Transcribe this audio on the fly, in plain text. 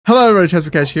Hello everybody, Chester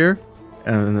Cash here.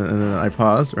 And then I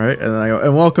pause, right? And then I go,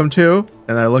 and welcome to,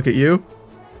 and then I look at you.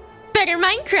 Better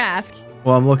Minecraft.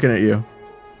 Well, I'm looking at you.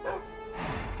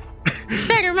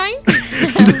 Better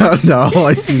Minecraft. No, all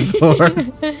I see is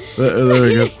horse. There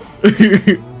we go.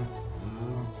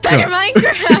 Better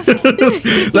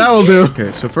Minecraft. That will do.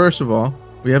 Okay, so first of all,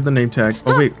 we have the name tag.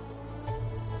 Oh, wait.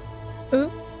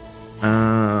 Oops.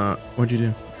 What'd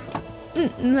you do?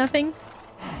 Nothing.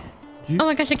 Oh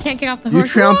my gosh, I can't get off the You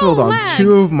horse. trampled Whoa, on lag.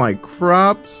 2 of my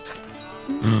crops.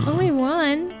 Only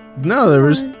one. No, there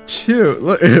was 2.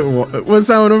 Look, what's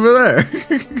that one over there?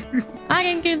 I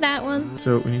didn't do that one.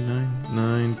 So we need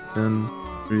 9, 10,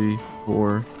 3,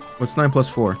 4. What's 9 plus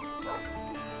 4?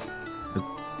 That's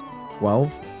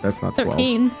 12? That's not 12.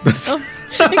 13. That's Oh,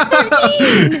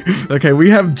 it's 13. Okay, we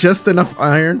have just enough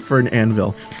iron for an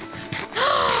anvil.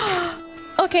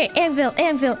 Okay, anvil.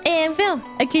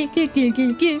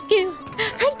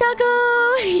 Hi, doggo.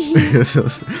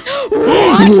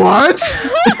 What?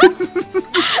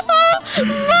 Oh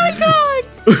my god.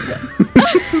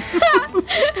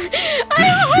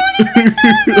 I'm holding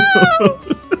the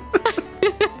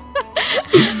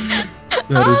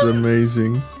That is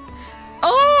amazing.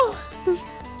 Oh.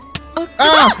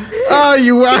 Ah,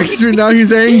 you whacked her. Now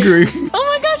he's angry. Oh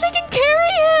my gosh, I can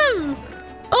carry him.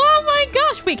 Oh my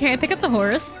gosh. Wait, can I pick up the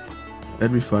horse?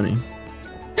 That'd be funny.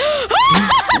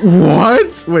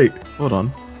 What? Wait, hold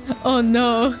on. Oh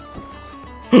no.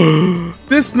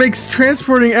 This makes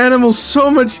transporting animals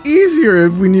so much easier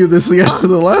if we knew this the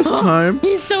last time.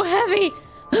 He's so heavy.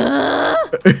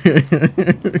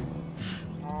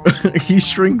 He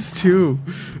shrinks too.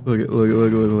 Look. Oh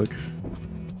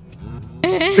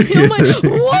my,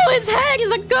 whoa, his head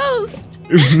is a ghost.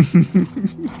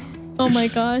 Oh my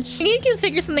gosh. We need to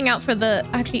figure something out for the...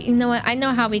 Actually, you know what? I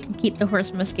know how we can keep the horse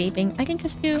from escaping. I can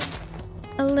just do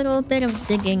a little bit of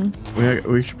digging.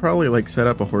 We should probably like set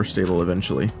up a horse stable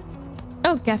eventually.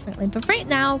 Oh, definitely. But right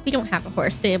now, we don't have a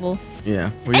horse stable.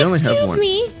 Yeah, we only have one. Excuse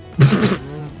me.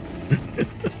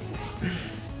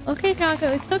 Okay, Doggo,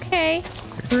 it's okay.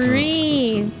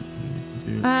 Breathe.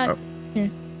 Here.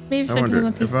 Maybe I should I give him a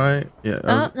wonder piece? if I... Yeah.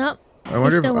 Oh, no. I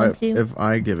wonder still wants to. if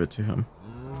I give it to him.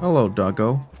 Hello,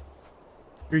 doggo.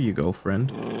 Here you go,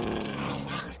 friend.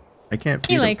 I can't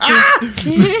feed He him. likes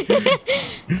you.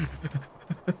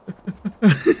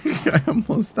 I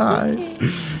almost died.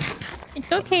 It's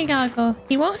okay, Doggo.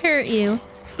 He won't hurt you.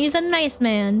 He's a nice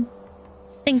man.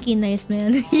 Stinky nice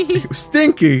man.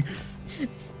 Stinky!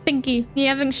 Stinky. You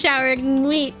haven't showered in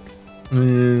weeks.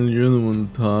 Man, you're the one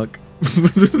to talk. And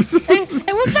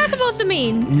what's that supposed to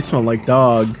mean? You smell like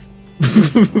dog.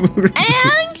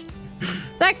 And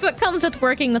that's what comes with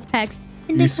working with pets.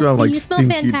 And You smell like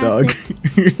stinky dog.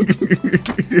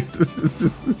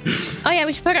 Oh yeah,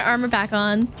 we should put our armor back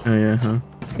on. Oh yeah, huh?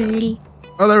 Pretty.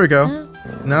 Oh, there we go.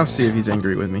 Now see if he's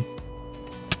angry with me.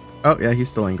 Oh yeah, he's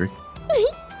still angry.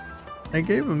 I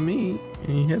gave him meat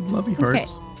and he had lovely hearts. Okay.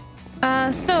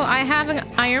 So I have an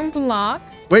iron block.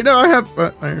 Wait, no, I have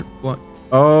iron block.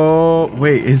 Oh,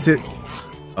 wait, is it?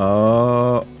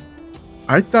 Oh,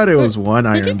 I thought it was one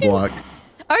iron block.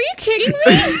 Are you kidding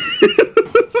me?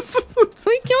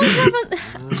 We don't have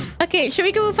a... Okay, should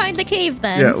we go find the cave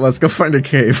then? Yeah, let's go find a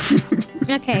cave.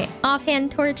 Okay,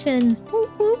 offhand torch and...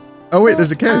 Oh, wait,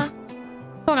 there's a cave.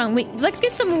 Hold on, wait, let's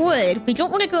get some wood. We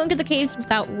don't want to go into the caves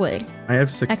without wood. I have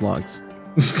 6 logs.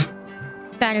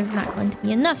 That is not going to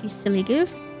be enough, you silly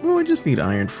goose. Well, we just need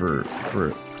iron for...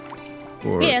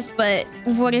 Yes, but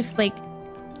what if, like...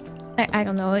 I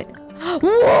don't know it.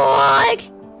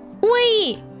 What?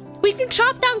 Wait! We can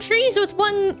chop down trees with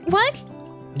one... What?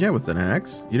 Yeah, with an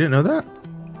axe. You didn't know that?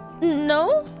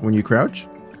 No? When you crouch?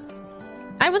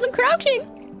 I wasn't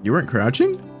crouching. You weren't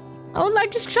crouching? I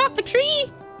just chopped the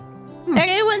tree. And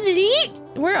it wasn't eat.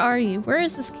 Where are you? Where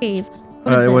is this cave?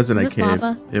 It wasn't a Is this cave.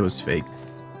 lava? It was fake.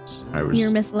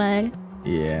 You're misled.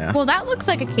 Yeah. Well, that looks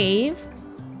like a cave.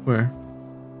 Where?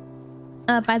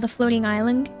 By the floating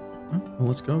island. Oh, well,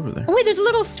 let's go over there. Oh wait, there's a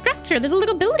little structure. There's a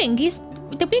little building. Did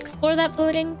we explore that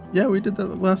building? Yeah, we did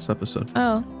that last episode.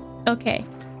 Oh, okay.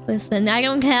 Listen, I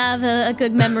don't have a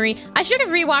good memory. I should have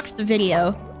rewatched the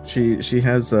video. She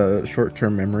has a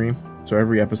short-term memory, so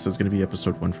every episode's gonna be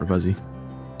episode 1 for Buzzy.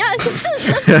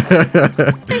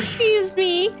 Excuse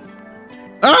me.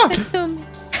 Ah! That's so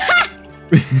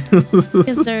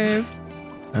deserved.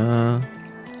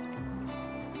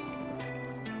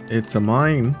 It's a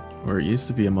mine, or it used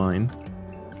to be a mine.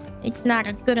 It's not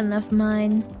a good enough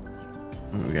mine.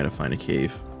 We gotta find a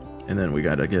cave, and then we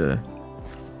gotta get a...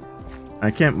 I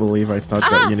can't believe I thought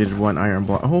that you needed 1 iron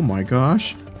block. Oh my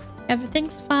gosh.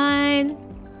 Everything's fine.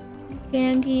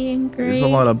 Dandy and great. There's a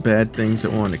lot of bad things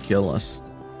that want to kill us.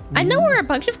 I know where a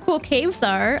bunch of cool caves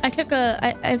are. I think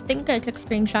I took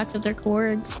screenshots of their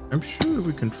cords. I'm sure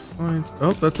we can find.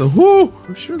 Oh, that's a whoo!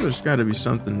 I'm sure there's got to be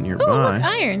something nearby. Oh, look,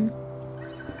 iron.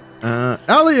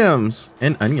 Alliums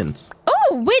and onions.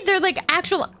 Oh, wait, they're like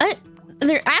actual.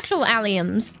 They're actual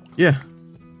alliums. Yeah.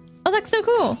 Oh, that's so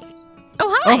cool.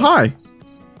 Oh, hi. Oh, hi.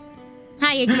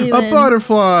 How you doing? A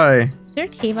butterfly. Is there a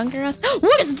cave under us?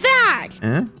 What is that?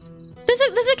 Eh? There's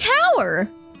a tower.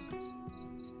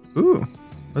 Ooh,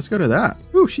 let's go to that.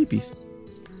 Ooh, sheepies.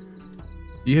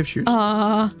 Do you have shears?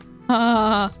 What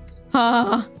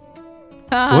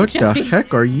the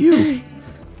heck are you?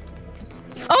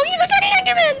 Oh, you look at the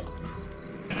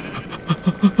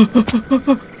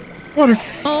Enderman! Water.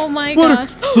 Oh my Water.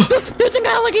 gosh. There's an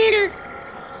alligator.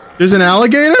 There's an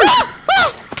alligator?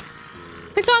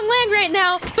 It's on land right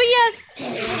now, but yes.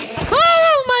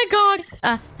 Oh my god.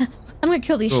 I'm gonna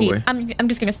kill these sheep. Away. I'm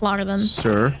just gonna slaughter them.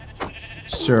 Sir,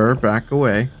 back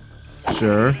away.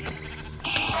 Sir.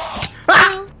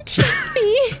 Ah!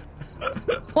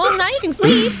 Well, now you can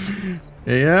sleep.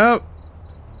 Yep.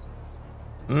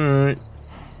 Alright.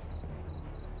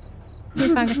 Let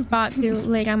me find a spot to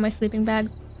lay down my sleeping bag.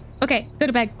 Okay, go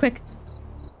to bed, quick.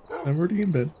 I'm already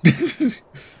in bed. No!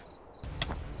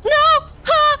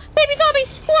 Baby zombie!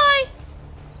 Why?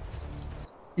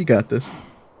 You got this.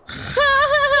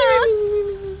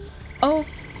 Oh.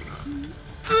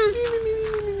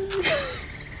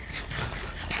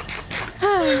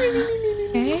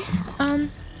 Okay.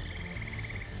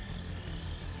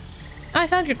 I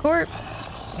found your corpse.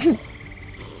 Woo!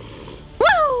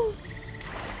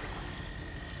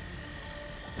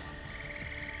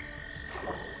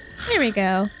 Here we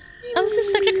go. Oh, this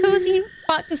is such a cozy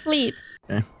spot to sleep.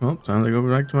 Okay, well, time to go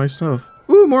back to my stuff.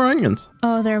 Ooh, more onions.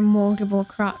 Oh, there are multiple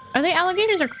crocs. Are they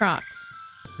alligators or crocs?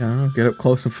 Yeah, I don't know. Get up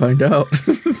close and find out.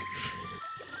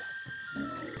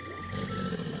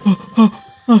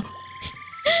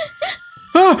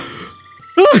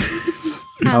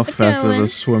 How fast of a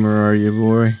swimmer are you,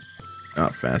 boy?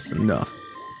 Not fast enough.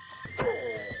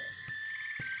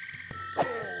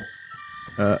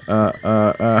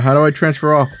 How do I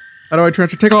transfer all? How do I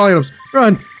transfer? Take all items.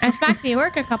 Run. I smacked the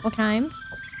orc a couple times.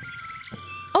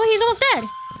 Oh, he's almost dead.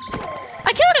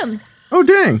 I killed him. Oh,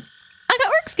 dang. I got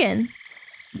orc skin.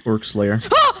 Orc slayer.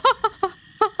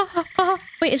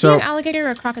 Wait, is he an alligator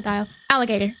or a crocodile?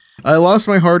 Alligator. I lost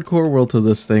my hardcore will to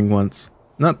this thing once.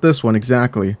 Not this one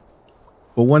exactly,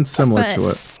 but one similar to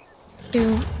it.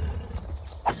 Dude.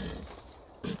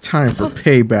 It's time for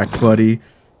payback, buddy.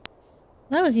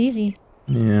 That was easy.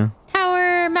 Yeah.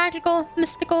 Tower, magical,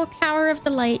 mystical, tower of the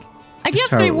light. I do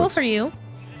have 3 wool for you.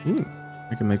 Ooh,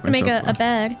 I can make myself a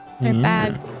bed. Or a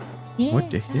bag. Yeah. What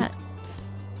the heck?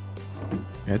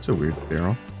 That's a weird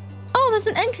barrel. Oh, there's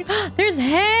an entry. There's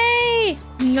hay.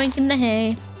 Yoinking the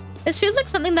hay. This feels like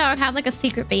something that would have like a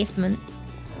secret basement.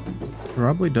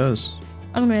 Probably does.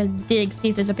 I'm gonna dig, see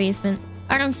if there's a basement.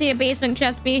 I don't see a basement,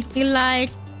 Chesty. You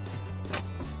lied.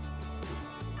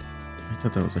 I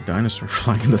thought that was a dinosaur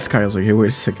flying in the sky. I was like, hey, wait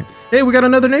a second. Hey, we got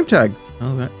another name tag.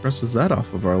 Oh, that presses that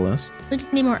off of our list. We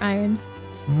just need more iron.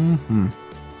 Mm-hmm.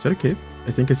 Is that a cave?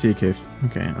 I think I see a cave.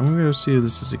 Okay, I'm gonna go see if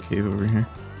this is a cave over here.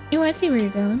 Oh, I see where you're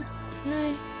going.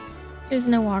 There's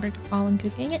no water to fall into.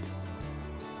 Dang it.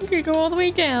 I'm gonna go all the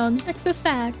way down. That's so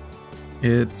sad.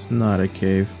 It's not a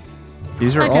cave.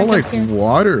 These are all like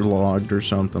waterlogged or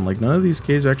something. Like none of these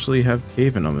caves actually have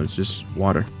cave in them. It's just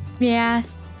water. Yeah.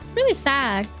 Really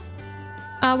sad.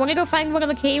 Wanna go find one of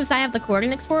the caves I have the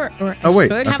coordinates for? Or oh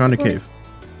wait, I found a cave.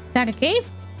 Found a cave?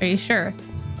 Are you sure?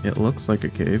 It looks like a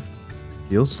cave.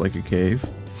 Feels like a cave.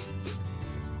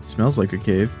 Smells like a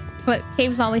cave. But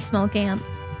caves always smell damp.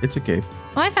 It's a cave.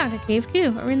 Oh, I found a cave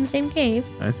too. We're in the same cave.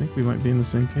 I think we might be in the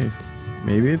same cave.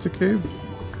 Maybe it's a cave.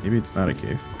 Maybe it's not a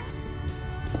cave.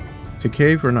 To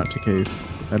cave or not to cave?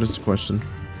 That is the question.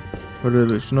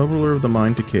 Whether it's nobler of the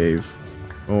mind to cave,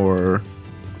 or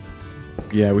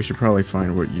yeah, we should probably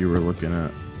find what you were looking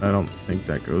at. I don't think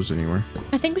that goes anywhere.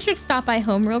 I think we should stop by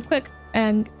home real quick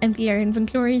and empty our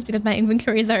inventories because my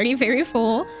inventory is already very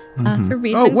full. For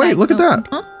reasons. Oh wait, look at that!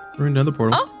 Huh? We're in another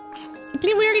portal. Oh,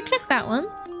 didn't we already check that one?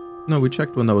 No, we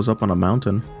checked one that was up on a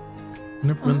mountain.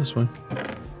 Never been this way.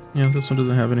 Yeah, this one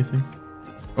doesn't have anything.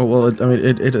 Oh well, it's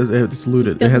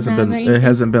looted. It hasn't been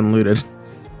looted.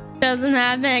 Doesn't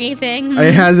have anything.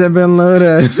 It hasn't been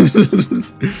looted.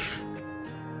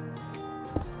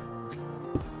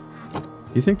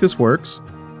 You think this works?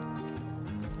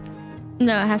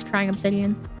 No, it has crying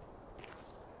obsidian.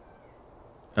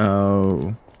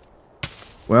 Oh.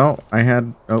 Well,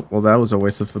 oh, well, that was a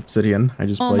waste of obsidian. I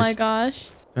just placed. Oh my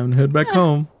gosh. Time to head back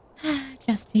home.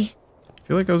 Just me. I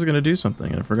feel like I was going to do something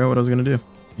and I forgot what I was going to do.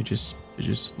 It It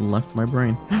just left my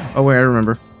brain. Oh wait, I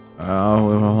remember.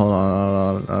 Oh,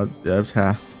 hold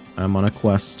on. I'm on a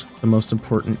quest. The most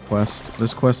important quest.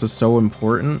 This quest is so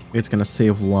important, it's gonna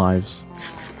save lives.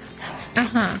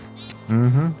 Uh-huh.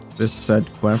 This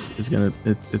said quest is gonna,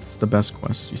 it's the best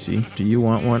quest, you see. Do you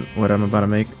want one? What I'm about to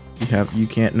make? You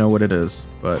can't know what it is,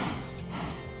 but...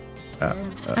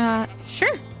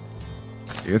 Sure.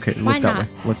 Okay, Why look that not? way.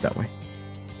 Look that way.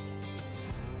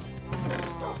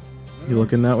 You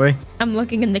looking that way? I'm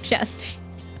looking in the chest.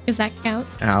 Does that count?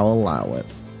 I'll allow it.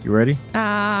 You ready?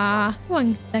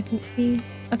 1 second, please.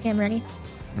 Okay, I'm ready.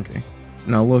 Okay.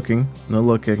 No looking. No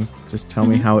looking. Just tell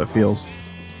me how it feels.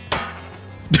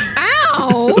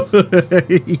 Ow! What the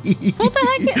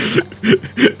heck?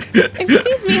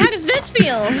 Excuse me, how does this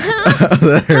feel?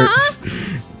 That hurts.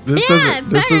 This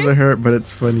doesn't hurt, but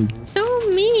it's funny. So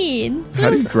mean. How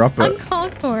do you drop it?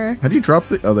 Uncalled for. How do you drop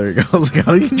the? Oh, there you go. I was like,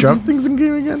 how do you drop things in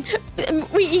game again?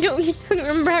 Wait, you couldn't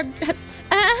remember how...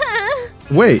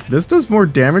 Wait, this does more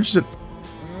damage than...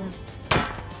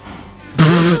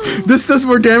 This does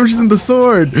more damage than the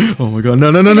sword. Oh my god, no.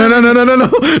 Oh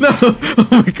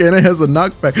my god, it has a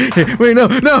knockback. Hey, wait, no.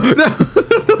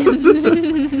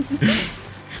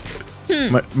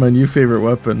 My new favorite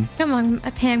weapon. Come on,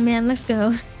 Pan Man, let's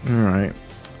go. Alright.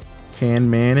 Pan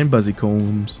Man and Buzzy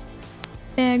Combs.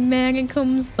 Pan Man and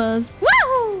Combs Buzz.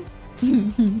 Woo!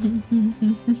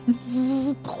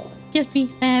 Just me,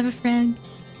 I have a friend.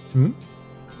 Hmm?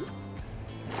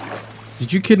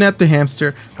 Did you kidnap the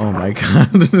hamster? Oh my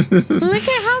god. Look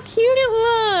at how cute it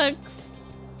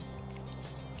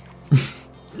looks.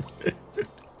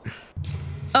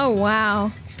 Oh,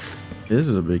 wow. This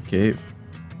is a big cave.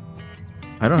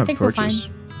 I don't have torches.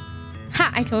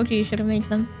 Ha! I told you should have made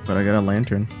some. But I got a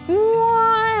lantern.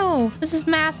 Wow! This is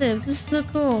massive. This is so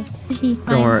cool.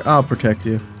 Don't worry, I'll protect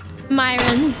you.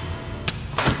 Myron.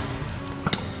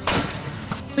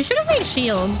 We should have made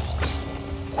shields.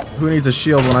 Who needs a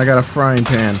shield when I got a frying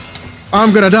pan?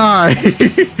 I'm gonna die!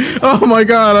 Oh my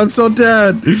god, I'm so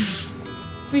dead!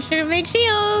 We should have made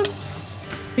shields.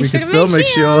 We can still make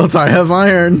shields. I have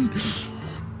iron.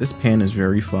 This pan is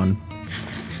very fun.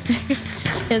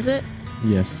 Is it?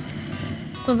 Yes.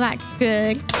 Well, that's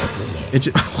good. It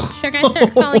just... Should I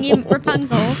start calling you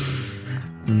Rapunzel?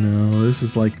 No, this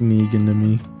is like Negan to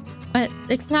me. But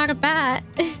it's not a bat.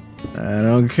 I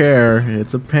don't care.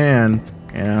 It's a pan.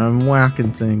 And I'm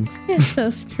whacking things. It's so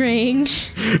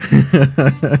strange.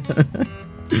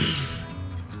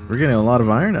 We're getting a lot of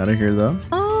iron out of here, though.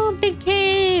 Oh, big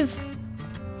cave.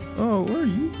 Oh, where are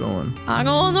you going? I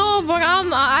don't know, but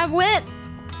I went.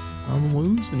 I'm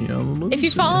losing you. If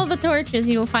you follow the torches,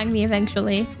 you'll find me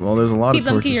eventually. Well, there's a lot Keep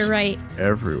of torches. them to your right.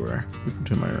 Everywhere. Keep them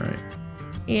to my right.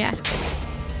 Yeah.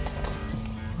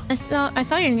 I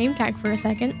saw your name tag for a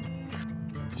second.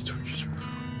 These torches are...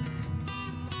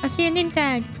 I see your name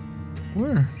tag.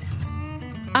 Where?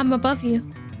 I'm above you.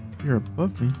 You're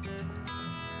above me?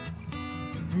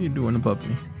 What are you doing above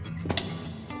me?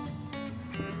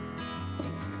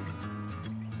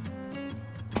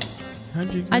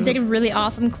 How'd you get I did a up? really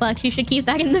awesome clutch. You should keep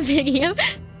that in the video.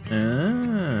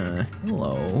 Ah,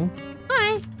 hello.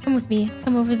 Hi. Come with me.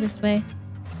 Come over this way.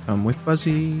 Come with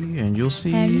Buzzy, and you'll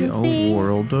see a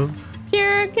world of...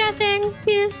 pure death and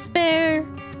despair.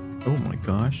 Oh my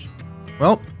gosh.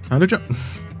 Well, time to jump.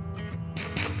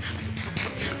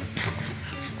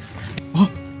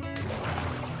 Oh.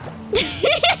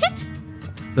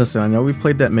 Listen, I know we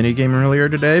played that mini game earlier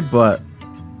today, but...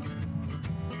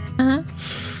 Uh-huh.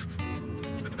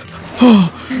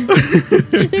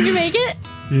 Did you make it?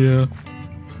 Yeah.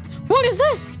 What is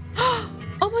this? Oh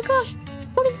my gosh.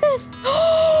 What is this?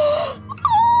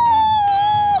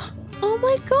 Oh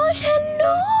my gosh,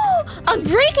 hello!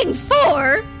 Unbreaking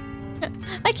 4?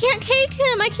 I can't take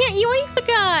him. I can't yoink the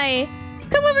guy.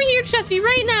 Come over here, Chesty,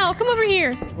 right now. Come over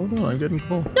here. Hold on, I'm getting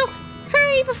cold. No,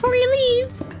 hurry before he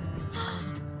leaves.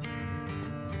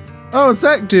 Oh, it's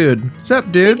that dude. What's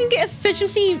up, dude? You can get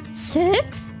efficiency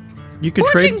 6? You can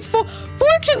trade.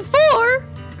 Fortune 4?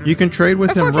 You can trade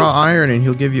with him raw iron, and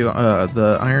he'll give you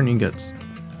the iron ingots.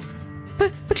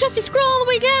 But Chesty, scroll all the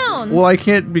way down. Well, I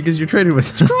can't because you're trading with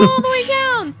him. Scroll all the way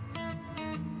down.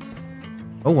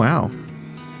 Oh wow.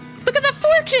 Look at that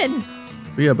fortune.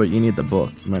 Yeah, but you need the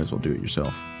book. You might as well do it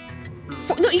yourself.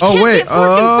 No, you can't get fortune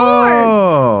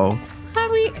 4. How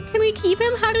do we? Can we keep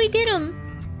him? How do we get him?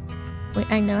 Wait,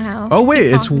 I know how. Oh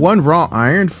wait, it's 1 raw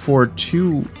iron for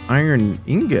 2 iron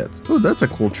ingots. Oh, that's a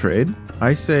cool trade.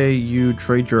 I say you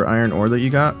trade your iron ore that you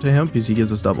got to him because he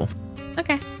gives us double.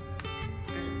 Okay.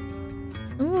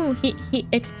 Ooh, he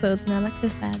explodes now. That's so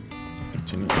sad.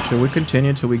 Continue. Should we continue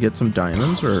until we get some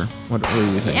diamonds, or what do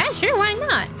you think? Yeah, sure. Why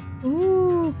not?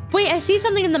 Ooh. Wait, I see see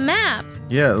something in the map.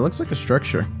 Yeah, it looks like a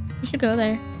structure. We should go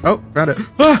there. Oh, found it.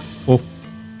 Ah! Oh,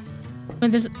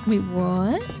 Wait,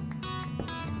 what?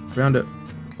 found it.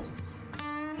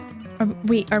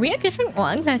 Are we at different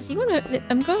ones? I see one.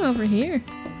 I'm going over here.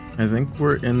 I think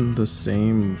we're in the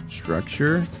same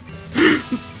structure.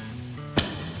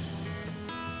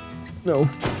 No.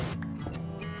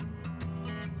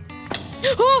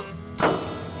 Oh!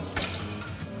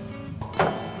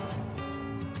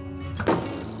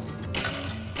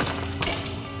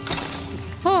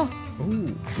 Oh!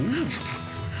 Ooh.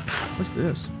 What's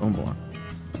this? Bone block.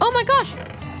 Oh my gosh!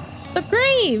 The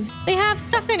graves! They have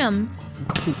stuff in them.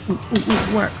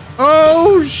 Whack.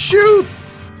 Oh, shoot!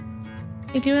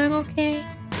 You doing okay?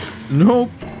 Nope.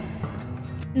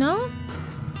 No?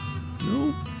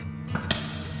 Nope.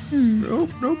 Hmm. Nope,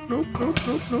 nope, nope, nope,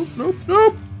 nope, nope, nope,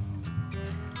 nope.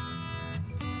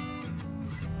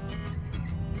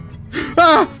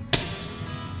 Ah!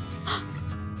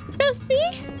 Just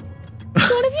me?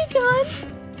 What have you done?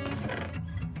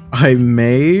 I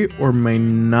may or may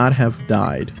not have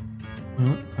died.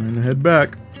 Well, time to head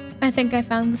back. I think I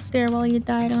found the stairwell you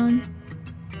died on.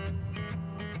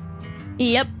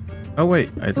 Yep. Oh, wait.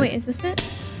 I think... Wait, is this it?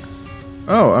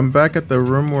 Oh, I'm back at the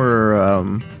room where,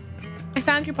 I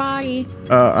found your body.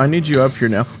 I need you up here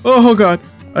now. Oh, God.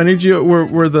 I need you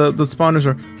where the spawners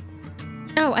are.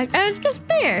 Oh, I was just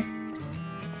there.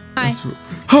 Hi.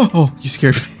 Oh, you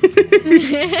scared me.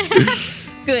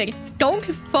 Good. Don't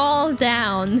fall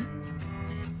down.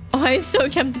 Oh, I was so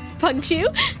tempted to punch you.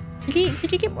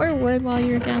 Did you get more wood while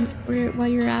you're down? While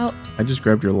you're out? I just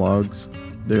grabbed your logs.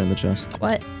 They're in the chest.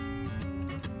 What?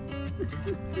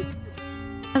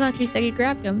 I thought you said you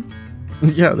grabbed them.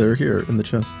 Yeah, they're here in the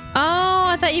chest. Oh,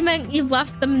 I thought you meant you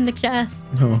left them in the chest.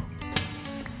 No.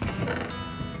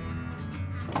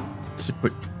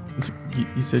 But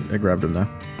you said I grabbed them now.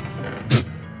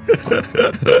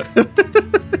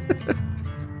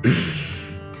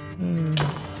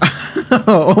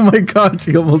 Oh my God!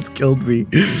 She almost killed me.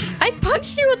 I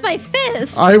punched you with my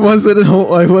fist. I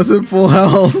wasn't full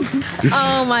health.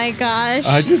 Oh my gosh.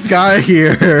 I just got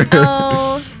here.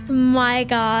 Oh my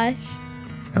gosh.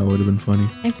 That would have been funny.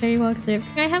 I very well deserved.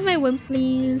 Can I have my win,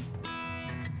 please?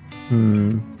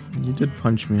 You did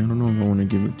punch me. I don't know if I want to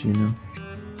give it to you now.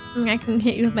 I can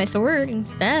hit you with my sword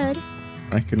instead.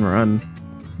 I can run.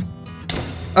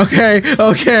 Okay. You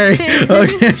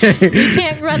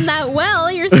can't run that well.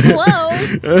 You're slow.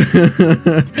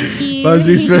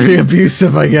 Buzzy's very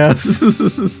abusive, I guess.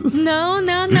 No.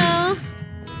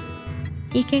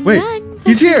 You can Wait, run. But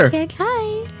he's here. You can't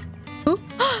hide.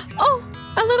 Oh,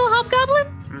 a little hobgoblin?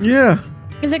 Yeah.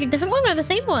 Is it a different one or the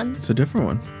same one? It's a different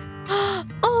one.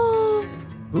 Oh.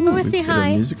 Ooh, I want to we say got a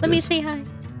hi. music Let me disc. say hi.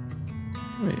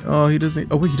 Wait, oh, he doesn't.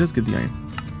 Oh, wait, he does get the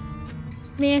iron.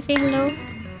 May I say hello?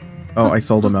 Oh, I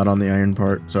sold him out on the iron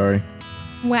part. Sorry.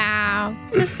 Wow.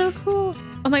 That's so cool.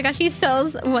 Oh my gosh, he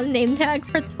sells one name tag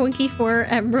for 24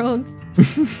 emeralds. I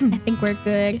think we're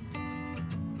good.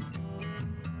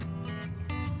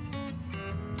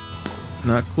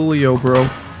 Not coolio, bro.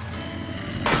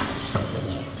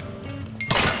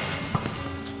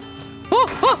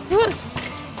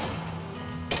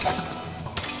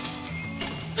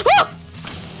 Oh!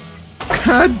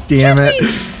 God damn it.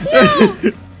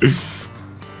 No!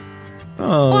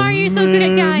 Oh, Why are you so good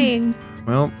at dying?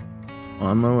 Well,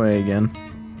 on my way again.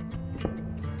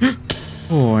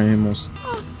 Oh, I almost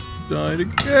died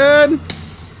again.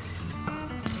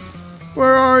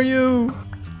 Where are you?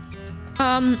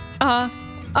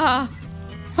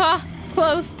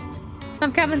 Close.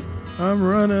 I'm coming. I'm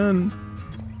running.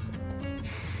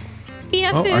 Do you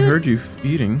have Oh, food? I heard you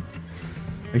eating.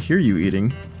 I hear you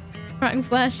eating. Rotten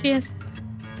flesh, yes.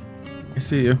 I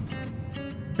see you.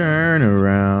 Turn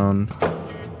around.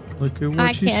 Look at what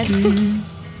I you can't. see.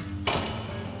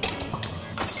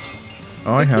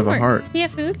 Oh, I have a heart. Do you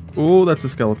have food? Oh, that's a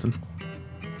skeleton.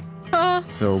 Oh,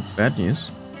 So, bad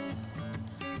news.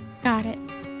 got it.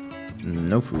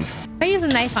 No food. I use a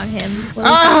knife on him.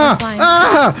 Ah!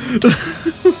 Ah!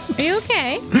 Are you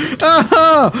okay?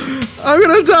 Ah! I'm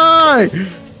gonna die!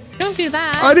 Don't do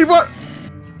that. I need what?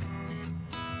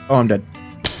 Oh, I'm dead.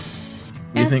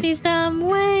 You Just think? be some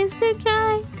ways to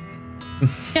die.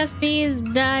 Just be's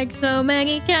died so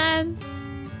many times.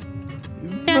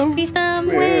 Just be some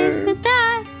ways to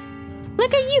die.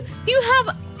 Look at you. You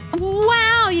have...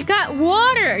 Wow, you got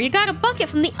water. You got a bucket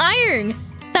from the iron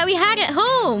that we had at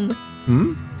home.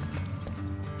 Hmm?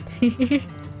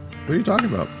 What are you talking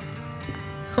about?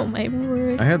 Oh my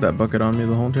word. I had that bucket on me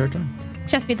the whole entire time.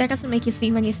 Trust me, that doesn't make you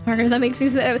seem any smarter. That makes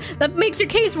your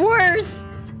case worse.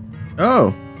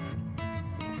 Oh.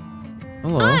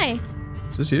 Hello. Hi.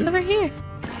 Is this you? Over here.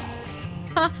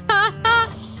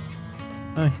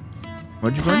 Hi.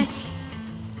 What'd you find? Hi.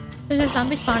 There's a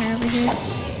zombie spawner over here.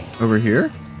 Over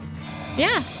here?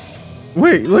 Yeah.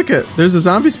 Wait, look at. There's a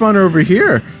zombie spawner over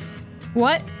here.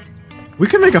 What? We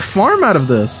can make a farm out of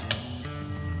this.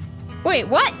 Wait,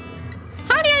 what?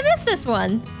 How did I miss this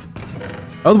one?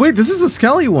 Oh, wait, this is a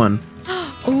skelly one.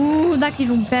 Ooh, that's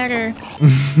even better.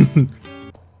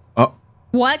 Oh.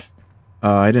 What?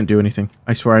 I didn't do anything.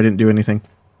 I swear I didn't do anything.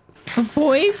 A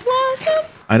void blossom?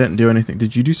 I didn't do anything.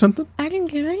 Did you do something? I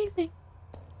didn't do anything.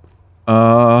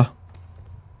 What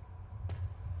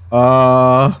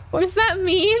does that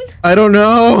mean? I don't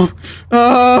know.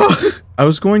 I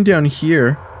was going down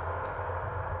here.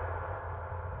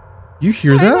 You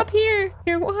hear I'm that? up here.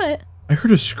 Hear what? I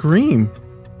heard a scream.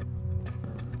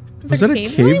 Was that a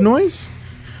cave noise?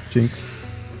 Jinx.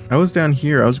 I was down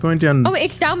here. I was going down. Oh,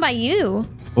 it's down by you.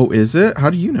 Oh, is it? How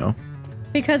do you know?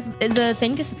 Because the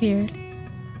thing disappeared.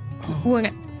 When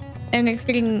and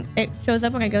it shows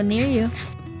up when I go near you.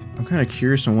 I'm kind of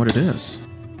curious on what it is.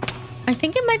 I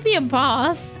think it might be a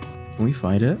boss. Can we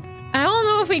fight it? I don't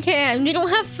know if we can. We don't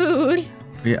have food.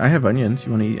 Yeah, I have onions.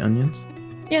 You want to eat onions?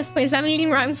 Yes, please. I'm eating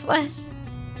rotten flesh.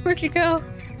 Where'd you go?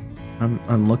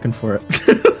 I'm looking for it.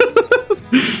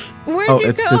 Where'd oh, you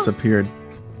it's go? disappeared.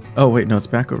 Oh, wait, no, it's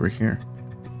back over here.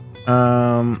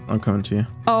 I'm coming to you.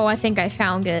 Oh, I think I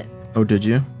found it. Oh, did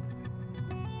you?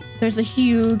 There's a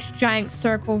huge, giant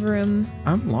circle room.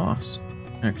 I'm lost.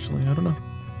 Actually, I don't know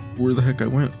where the heck I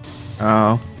went.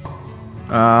 Oh.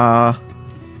 Oh.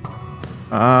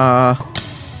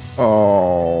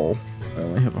 I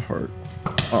only have a heart.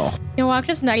 Oh. You know, I'll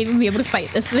just not even be able to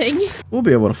fight this thing. We'll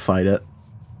be able to fight it.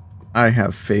 I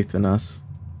have faith in us.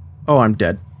 Oh, I'm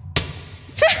dead.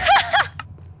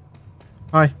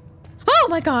 Hi. Oh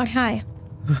my god, hi.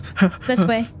 This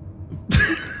way.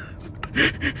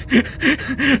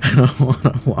 I don't want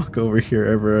to walk over here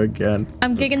ever again.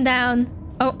 I'm digging down.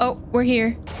 Oh, we're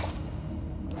here.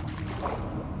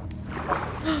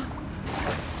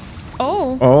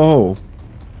 Oh. Oh.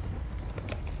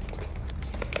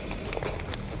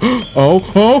 Oh,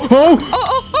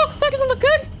 That doesn't look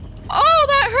good. Oh,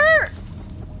 that hurt.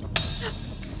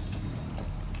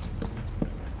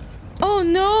 Oh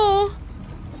no.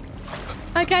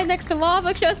 I died next to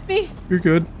lava, trust me. You're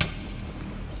good.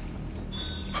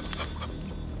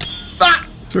 Ah!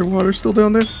 Is there water still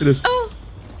down there? It is. Oh,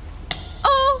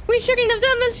 we shouldn't have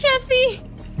done this, trust me.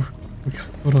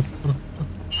 Hold on.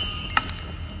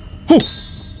 Oh!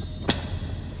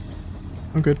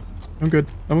 I'm good.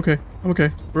 I'm okay.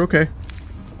 We're okay.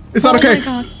 It's not okay.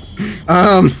 Oh my god.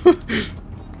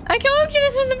 I told you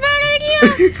this was a bad idea.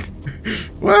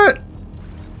 What?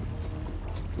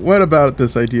 What about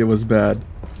this idea was bad?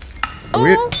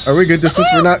 Are we good distance?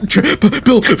 We're not.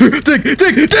 Bill, dig!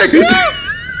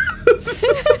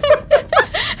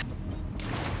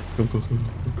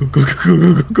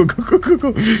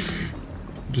 Go.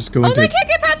 Just go and I dig. can't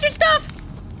get past your stuff.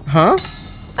 Huh?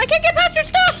 I can't get past your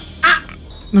stuff.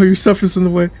 No, your stuff is in the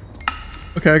way.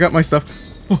 Okay, I got my stuff.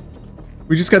 Oh,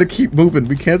 we just gotta keep moving.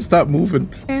 We can't stop moving.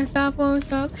 Can't stop, won't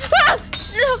stop. Ah!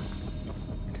 No.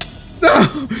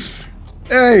 No!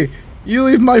 Hey, you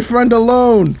leave my friend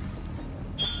alone.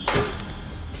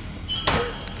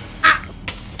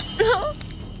 No.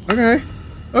 Okay.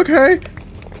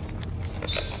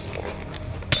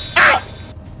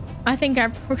 I think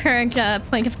our current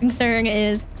point of concern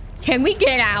is, can we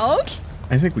get out?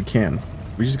 I think we can.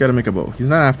 We just gotta make a boat. He's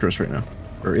not after us right now.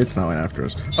 Or it's not after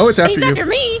us. Oh, it's after you. He's after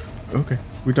me. Okay,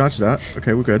 we dodged that.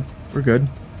 Okay, we're good.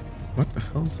 What the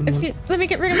hell's in the... Let me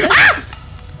get rid of this.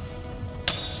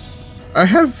 I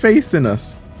have faith in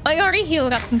us. I already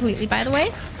healed up completely, by the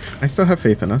way. I still have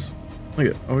faith in us. Look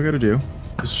at all we gotta do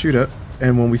is shoot it,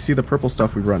 and when we see the purple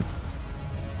stuff, we run.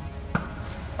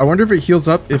 I wonder if it heals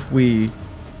up if we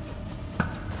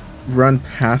run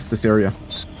past this area.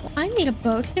 Well, I need a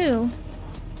bow too.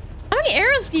 How many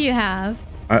arrows do you have?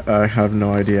 I have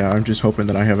no idea. I'm just hoping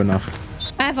that I have enough.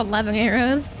 I have 11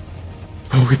 arrows.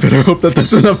 Oh, we better hope that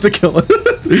that's enough to kill it.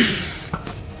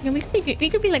 Yeah, we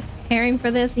could be like preparing for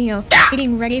this, you know,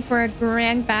 getting ready for a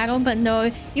grand battle, but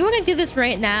no, you want to do this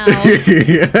right now.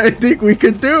 Yeah, I think we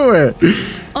could do it.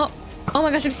 Oh my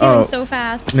gosh, I'm healing so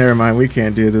fast. Never mind, we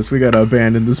can't do this. We gotta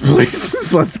abandon this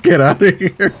place. Let's get out of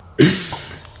here.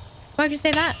 Why'd you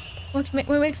say that? What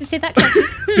makes you say that?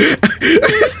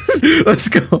 Let's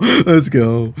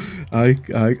go.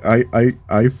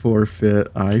 I forfeit.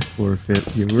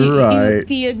 You were right.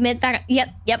 Do you admit that? Yep,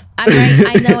 I'm right.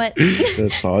 I know it.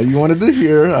 That's all you wanted to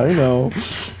hear. I know.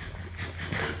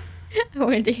 I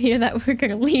wanted to hear that we're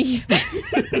gonna leave.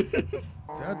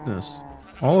 Sadness.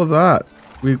 All of that.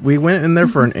 We went in there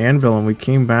for an anvil, and we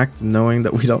came back to knowing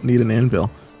that we don't need an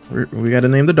anvil. We got to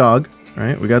name the dog,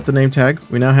 right? We got the name tag.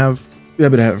 We now have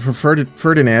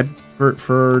Ferdinand,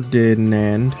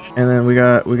 and then we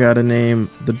got to name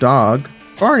the dog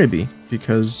Barnaby,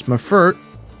 because my Fert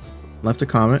left a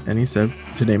comment and he said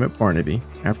to name it Barnaby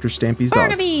after Stampy's dog.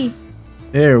 Barnaby.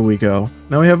 There we go.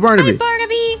 Now we have Barnaby. Hi,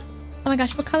 Barnaby. Oh my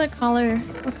gosh, what color collar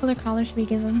should we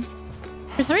give him?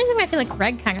 For some reason, I feel like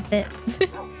red kind of fits.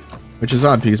 Which is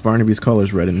odd because Barnaby's color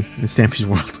is red in Stampy's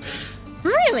world.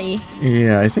 Really?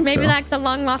 Yeah, I think Maybe so. that's a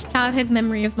long lost childhood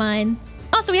memory of mine.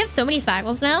 Also, we have so many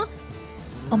cycles now.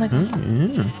 Oh my gosh. Oh,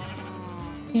 yeah.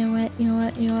 You know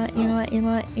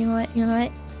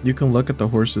what? You can look at the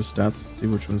horse's stats and see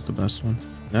which one's the best one.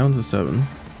 That one's a 7.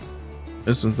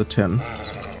 This one's a 10.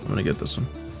 I'm gonna get this one.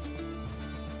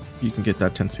 You can get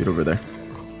that 10 speed over there.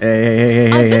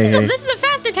 Hey. This is a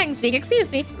faster 10 speed.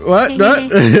 Excuse me. What? No.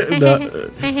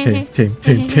 Tame.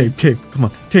 Come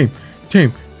on. Tame.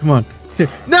 Come on. Tame.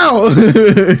 No!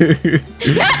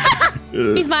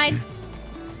 He's mine.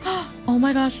 Oh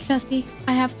my gosh, Chesby.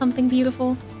 I have something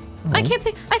beautiful. Oh. I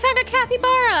found a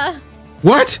capybara.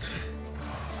 What?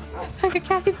 I found a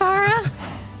capybara.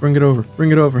 Bring it over.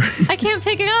 I can't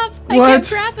pick it up. What? I can't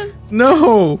grab him.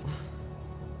 No.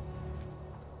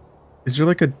 Is there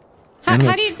like a... How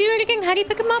do you do it again? How do you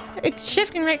pick him up? It's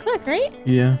shift and right click, right?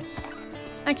 Yeah.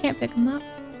 I can't pick him up.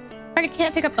 I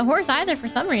can't pick up the horse either for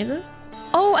some reason.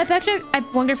 Oh, I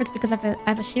wonder if it's because I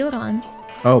have a shield on.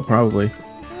 Oh, probably.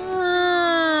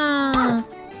 Ah.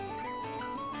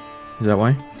 Is that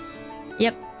why?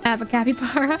 Yep, I have a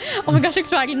capybara. Oh my gosh,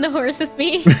 it's riding the horse with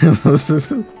me.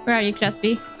 Where are you,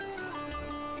 Chesby?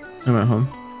 I'm at home.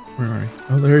 Where are you?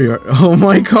 Oh, there you are. Oh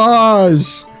my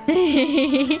gosh!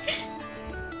 Isn't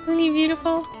he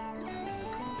beautiful?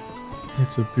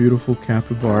 It's a beautiful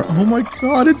capybara. Oh my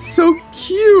god, it's so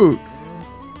cute!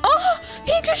 Oh,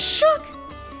 he just shook!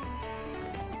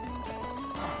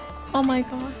 Oh my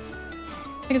god.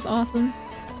 That is awesome.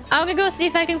 I'm gonna go see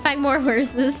if I can find more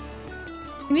horses.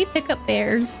 Can we pick up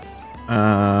bears?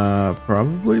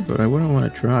 Probably, but I wouldn't want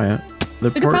to try it.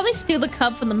 We could probably steal the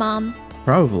cub from the mom.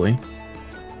 Probably.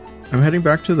 I'm heading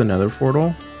back to the nether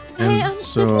portal. Hey,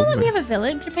 so we have a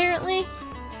village, apparently.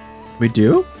 We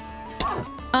do?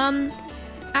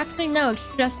 Actually, no, it's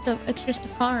just a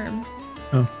farm.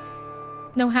 Oh.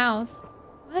 No house.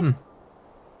 What?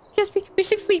 Just we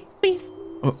should sleep, please.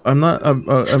 Oh, I'm not.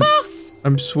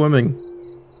 I'm swimming.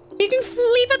 You can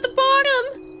sleep at the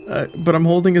bottom. But I'm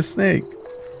holding a snake.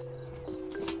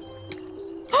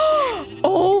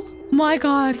 Oh my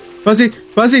god. Buzzy,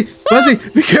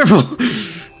 be careful.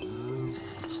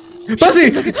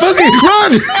 Buzzy,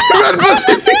 run! Run,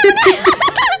 Buzzy!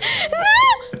 No!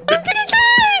 I'm gonna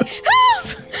die! Help!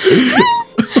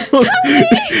 Help me!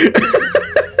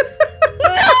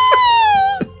 No!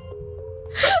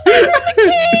 I'm in the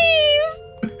cave!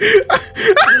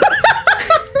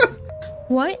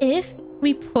 What if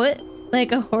we put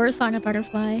like a horse on a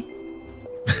butterfly?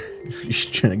 You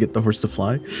trying to get the horse to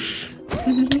fly?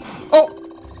 Oh!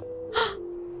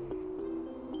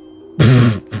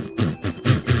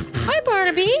 Hi,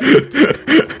 Barnaby.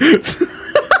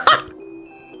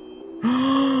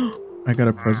 I got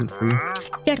a present for you. You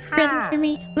got a present for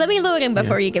me? Let me load him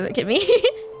before you give it to me.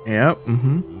 Yep.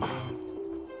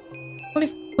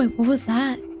 Wait, what was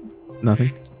that?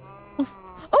 Nothing.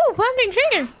 Oh, wandering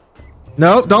trader.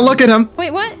 No, don't look at him.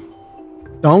 Wait, what?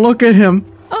 Don't look at him.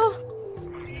 Oh.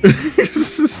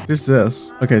 There's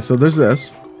this. Okay, so there's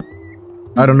this.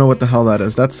 I don't know what the hell that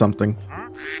is. That's something.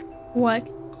 What?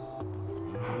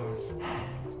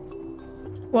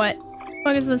 What?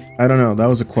 What is this? I don't know. That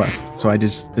was a quest. So I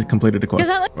just completed a quest. Is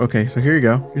that like Okay, so here you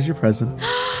go. Here's your present.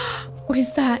 What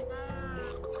is that?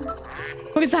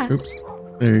 What is that? Oops.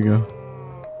 There you go.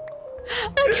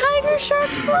 A tiger shark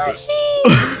plushie!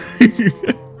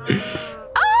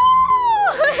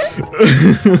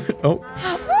 Oh! Oh.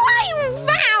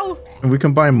 Wow! And we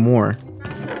can buy more.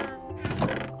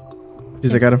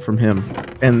 Because I got them from him.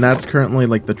 And that's currently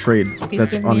like the trade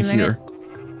that's on here.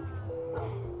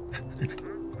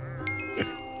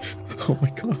 Oh my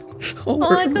god. Oh,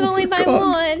 I could only buy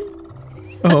one.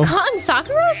 Oh. A cotton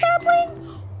sakura sapling?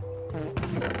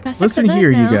 Listen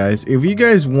here, you guys. If you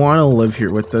guys want to live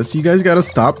here with us, you guys got to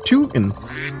stop tooting.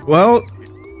 Well,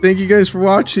 thank you guys for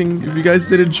watching. If you guys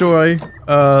did enjoy,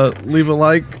 leave a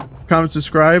like, comment,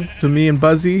 subscribe to me and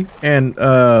Buzzy. And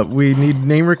we need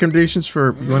name recommendations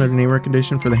for... You want a name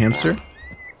recommendation for the hamster?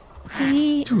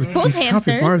 Dude, both these hamsters.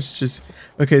 capybaras just...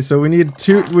 Okay, so we need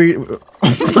two...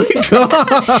 Oh my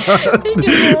god!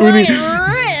 We need...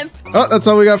 Oh, that's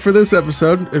all we got for this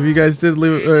episode. If you guys did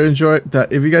enjoy,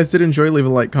 leave a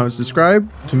like, comment, subscribe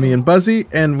to me and Buzzy.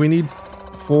 And we need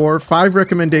 5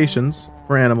 recommendations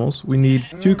for animals. We need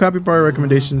 2 capybara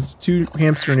recommendations, 2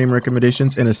 hamster name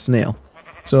recommendations, and a snail.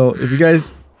 So if you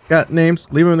guys got names,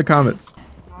 leave them in the comments.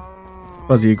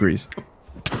 Buzzy agrees.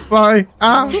 Bye.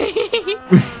 Ah.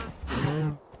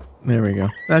 There we go.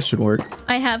 That should work.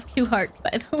 I have 2 hearts,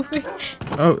 by the way.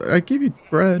 Oh, I gave you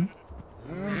bread.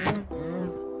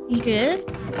 You did?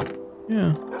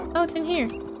 Yeah. Oh, it's in here.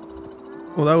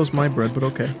 Well, that was my bread, but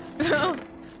okay. Oh.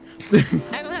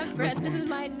 I don't have bread. This is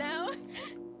mine now.